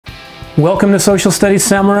Welcome to Social Studies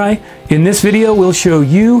Samurai. In this video, we'll show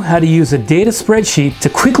you how to use a data spreadsheet to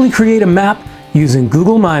quickly create a map using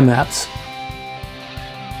Google My Maps.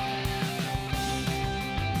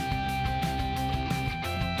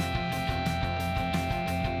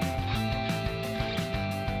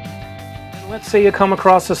 Let's say you come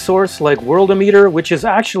across a source like Worldometer, which is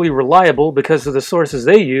actually reliable because of the sources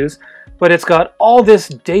they use, but it's got all this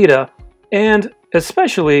data and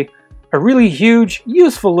especially a really huge,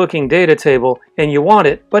 useful looking data table, and you want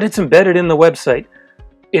it, but it's embedded in the website.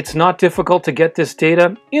 It's not difficult to get this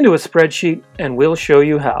data into a spreadsheet, and we'll show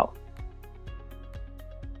you how.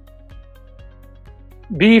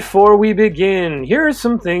 Before we begin, here are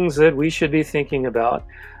some things that we should be thinking about.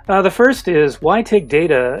 The first is, why take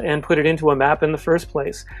data and put it into a map in the first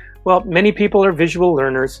place? Well, many people are visual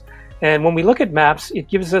learners, and when we look at maps, it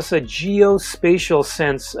gives us a geospatial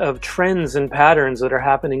sense of trends and patterns that are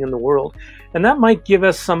happening in the world. And that might give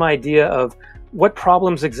us some idea of what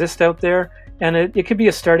problems exist out there, and it could be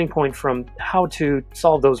a starting point from how to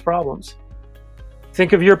solve those problems.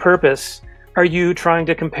 Think of your purpose. Are you trying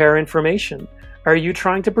to compare information? Are you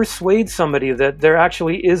trying to persuade somebody that there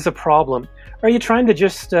actually is a problem? Are you trying to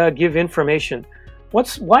just give information?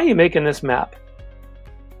 Why are you making this map?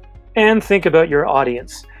 And think about your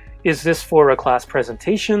audience. Is this for a class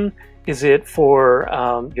presentation? Is it for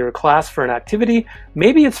your class for an activity?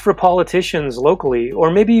 Maybe it's for politicians locally,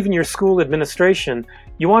 or maybe even your school administration.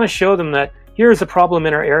 You want to show them that here's a problem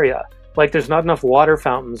in our area, like there's not enough water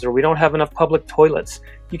fountains or we don't have enough public toilets.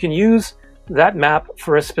 You can use that map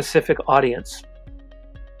for a specific audience.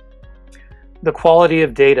 The quality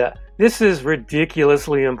of data. This is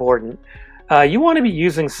ridiculously important. You want to be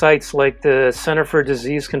using sites like the Center for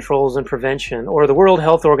Disease Controls and Prevention, or the World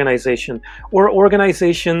Health Organization, or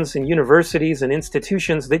organizations and universities and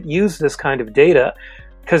institutions that use this kind of data,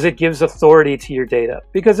 because it gives authority to your data,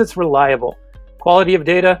 because it's reliable. Quality of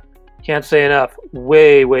data, can't say enough,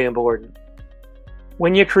 way, way important.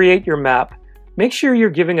 When you create your map, make sure you're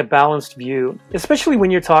giving a balanced view, especially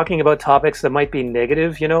when you're talking about topics that might be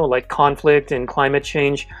negative, like conflict and climate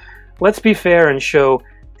change. Let's be fair and show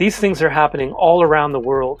these things are happening all around the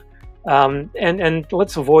world, and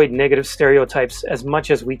let's avoid negative stereotypes as much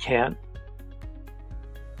as we can.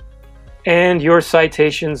 And your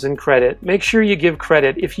citations and credit. Make sure you give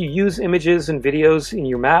credit. If you use images and videos in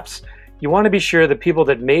your maps, you want to be sure the people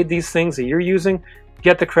that made these things that you're using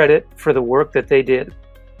get the credit for the work that they did.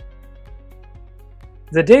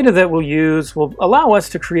 The data that we'll use will allow us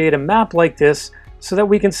to create a map like this so that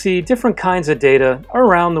we can see different kinds of data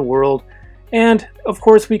around the world. And of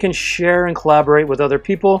course, we can share and collaborate with other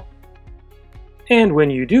people. And when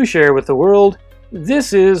you do share with the world,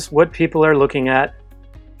 this is what people are looking at.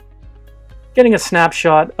 Getting a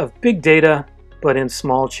snapshot of big data, but in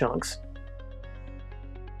small chunks.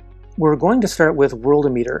 We're going to start with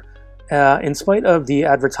Worldometer. In spite of the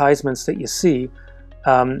advertisements that you see,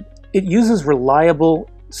 it uses reliable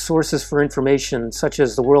sources for information, such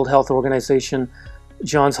as the World Health Organization,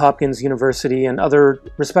 Johns Hopkins University, and other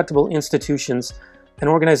respectable institutions and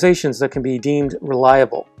organizations that can be deemed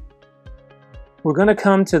reliable. We're going to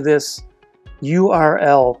come to this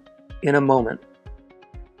URL in a moment.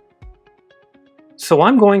 So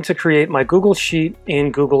I'm going to create my Google Sheet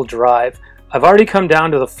in Google Drive. I've already come down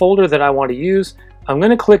to the folder that I want to use. I'm going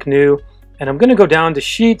to click New, and I'm going to go down to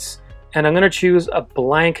Sheets, and I'm going to choose a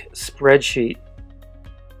blank spreadsheet.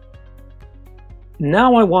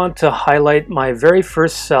 Now I want to highlight my very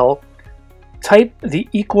first cell, type the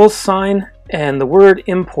equals sign and the word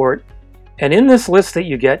import, and in this list that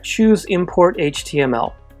you get, choose import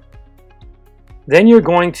HTML. Then you're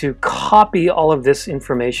going to copy all of this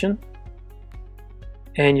information,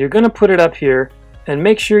 and you're going to put it up here, and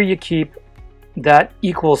make sure you keep that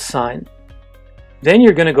equals sign. Then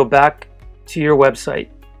you're going to go back to your website.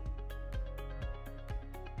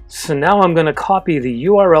 So now I'm going to copy the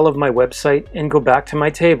URL of my website and go back to my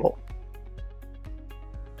table.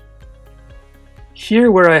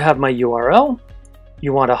 Here where I have my URL,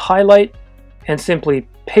 you want to highlight and simply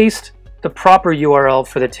paste the proper URL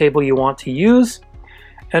for the table you want to use.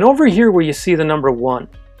 And over here where you see the number 1,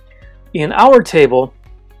 in our table,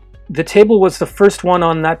 the table was the first one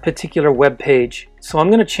on that particular web page. So I'm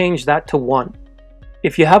going to change that to 1.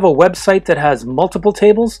 If you have a website that has multiple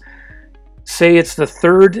tables, say it's the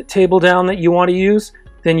third table down that you want to use,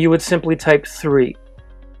 then you would simply type 3.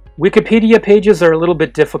 Wikipedia pages are a little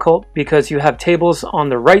bit difficult because you have tables on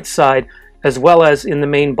the right side as well as in the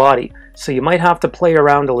main body, so you might have to play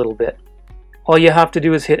around a little bit. All you have to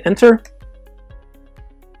do is hit enter,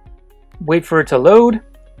 wait for it to load,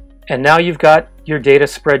 and now you've got your data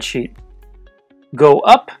spreadsheet. Go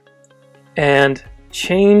up and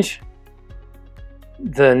change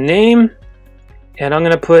the name, and I'm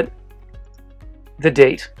going to put the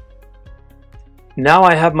date. Now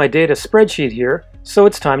I have my data spreadsheet here, so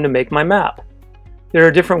it's time to make my map. There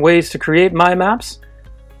are different ways to create my maps.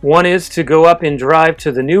 One is to go up in Drive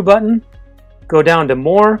to the New button, go down to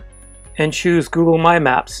More, and choose Google My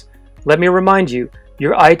Maps. Let me remind you,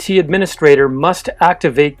 your IT administrator must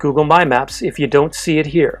activate Google My Maps if you don't see it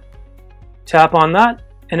here. Tap on that,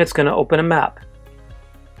 and it's going to open a map.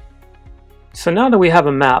 So now that we have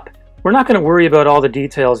a map, we're not going to worry about all the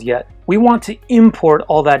details yet. We want to import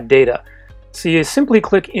all that data. So you simply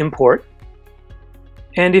click Import,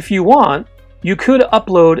 and if you want, you could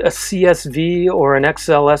upload a CSV or an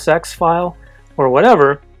XLSX file or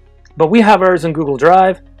whatever, but we have ours in Google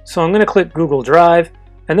Drive, so I'm going to click Google Drive,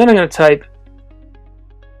 and then I'm going to type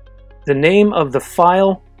the name of the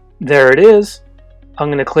file. There it is. I'm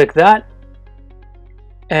going to click that,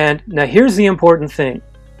 and now here's the important thing.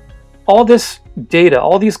 All this data,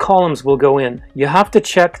 all these columns will go in. You have to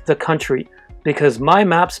check the country, because My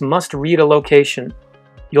Maps must read a location.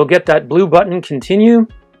 You'll get that blue button, Continue,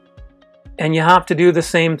 and you have to do the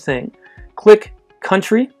same thing. Click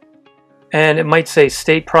Country, and it might say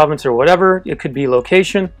state, province, or whatever. It could be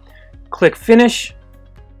location. Click Finish,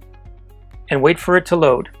 and wait for it to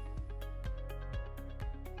load.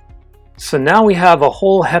 So now we have a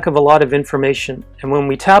whole heck of a lot of information, and when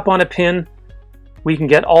we tap on a pin, we can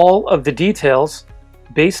get all of the details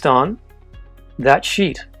based on that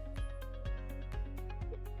sheet.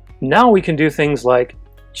 Now we can do things like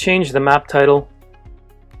change the map title,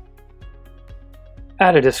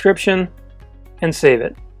 add a description, and save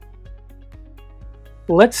it.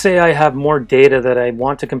 Let's say I have more data that I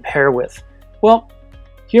want to compare with. Well,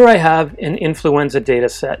 here I have an influenza data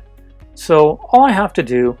set. So all I have to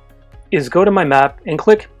do is go to my map and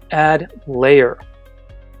click Add Layer.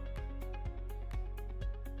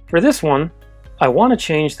 For this one, I want to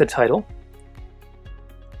change the title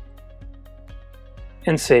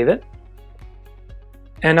and save it.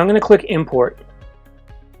 And I'm going to click Import.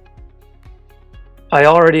 I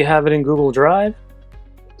already have it in Google Drive,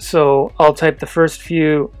 so I'll type the first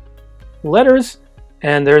few letters,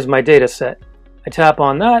 and there's my data set. I tap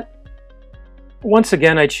on that. Once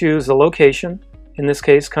again, I choose the location, in this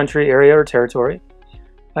case, country, area, or territory.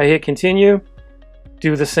 I hit Continue,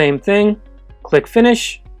 do the same thing, click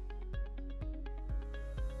Finish.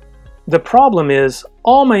 The problem is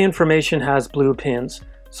all my information has blue pins.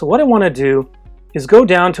 So what I want to do is go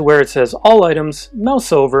down to where it says All Items,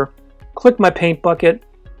 mouse over, click my paint bucket,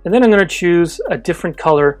 and then I'm going to choose a different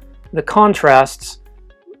color that contrasts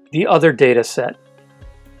the other data set.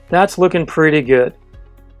 That's looking pretty good.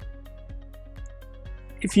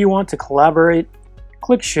 If you want to collaborate,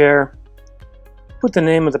 click Share, put the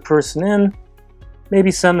name of the person in,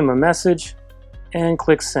 maybe send them a message, and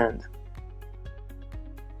click Send.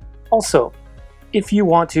 Also, if you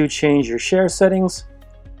want to change your share settings,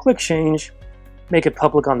 click Change, make it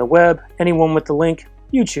public on the web, anyone with the link,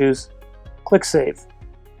 you choose, click Save.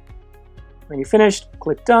 When you're finished,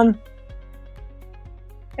 click Done.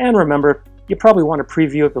 And remember, you probably want to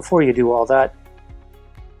preview it before you do all that.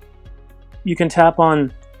 You can tap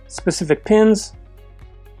on specific pins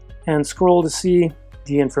and scroll to see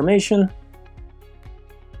the information,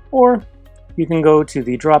 or you can go to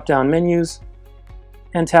the drop-down menus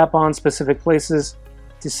and tap on specific places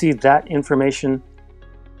to see that information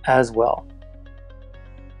as well.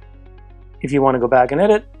 If you want to go back and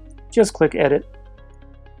edit, just click Edit,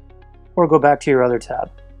 or go back to your other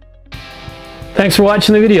tab. Thanks for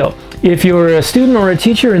watching the video. If you're a student or a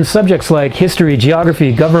teacher in subjects like history,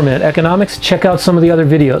 geography, government, economics, check out some of the other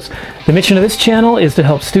videos. The mission of this channel is to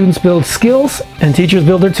help students build skills and teachers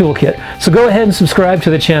build their toolkit. So go ahead and subscribe to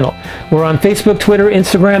the channel. We're on Facebook, Twitter,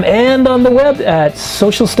 Instagram, and on the web at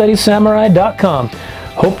socialstudiessamurai.com.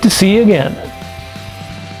 Hope to see you again.